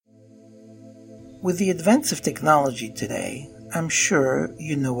With the advance of technology today, I'm sure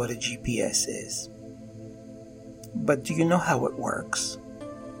you know what a GPS is. But do you know how it works?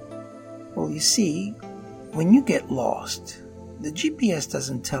 Well, you see, when you get lost, the GPS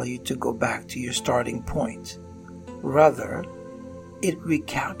doesn't tell you to go back to your starting point. Rather, it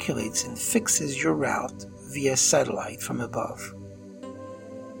recalculates and fixes your route via satellite from above.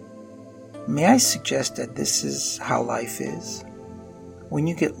 May I suggest that this is how life is? When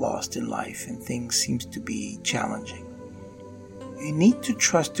you get lost in life and things seem to be challenging, you need to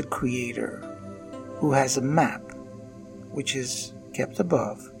trust the Creator who has a map, which is kept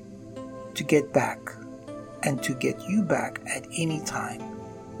above, to get back and to get you back at any time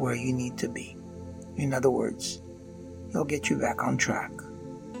where you need to be. In other words, He'll get you back on track.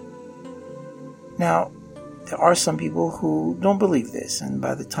 Now, there are some people who don't believe this, and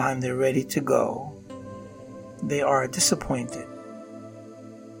by the time they're ready to go, they are disappointed.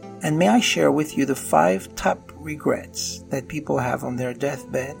 And may I share with you the 5 top regrets that people have on their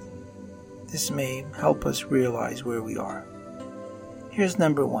deathbed? This may help us realize where we are. Here's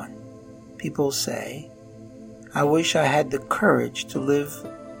number 1. People say, I wish I had the courage to live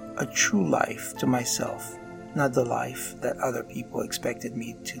a true life to myself, not the life that other people expected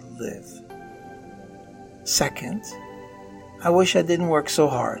me to live. Second, I wish I didn't work so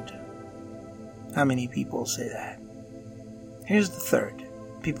hard. How many people say that? Here's the third.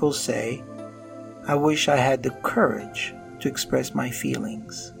 People say, I wish I had the courage to express my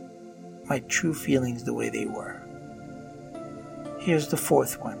feelings, my true feelings the way they were. Here's the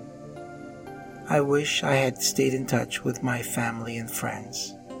fourth one. I wish I had stayed in touch with my family and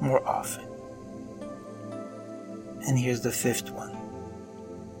friends more often. And here's the fifth one.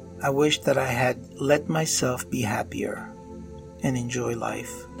 I wish that I had let myself be happier and enjoy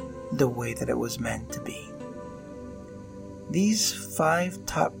life the way that it was meant to be. These 5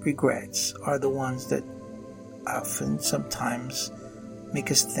 top regrets are the ones that often sometimes make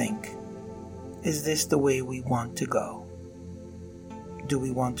us think, is this the way we want to go? Do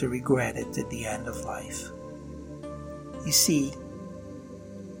we want to regret it at the end of life? You see,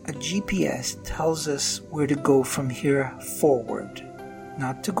 a GPS tells us where to go from here forward,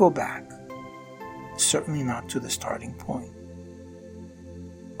 not to go back, certainly not to the starting point.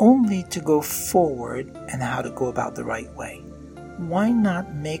 Only to go forward and how to go about the right way. Why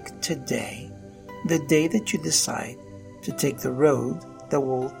not make today the day that you decide to take the road that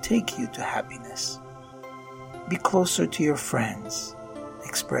will take you to happiness? Be closer to your friends.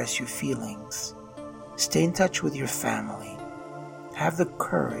 Express your feelings. Stay in touch with your family. Have the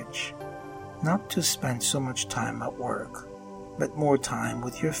courage not to spend so much time at work, but more time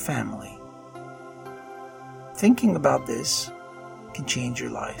with your family. Thinking about this can change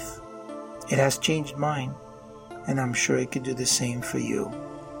your life. It has changed mine, and I'm sure it could do the same for you,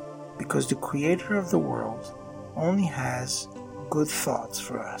 because the Creator of the world only has good thoughts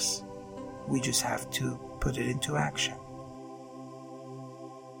for us. We just have to put it into action.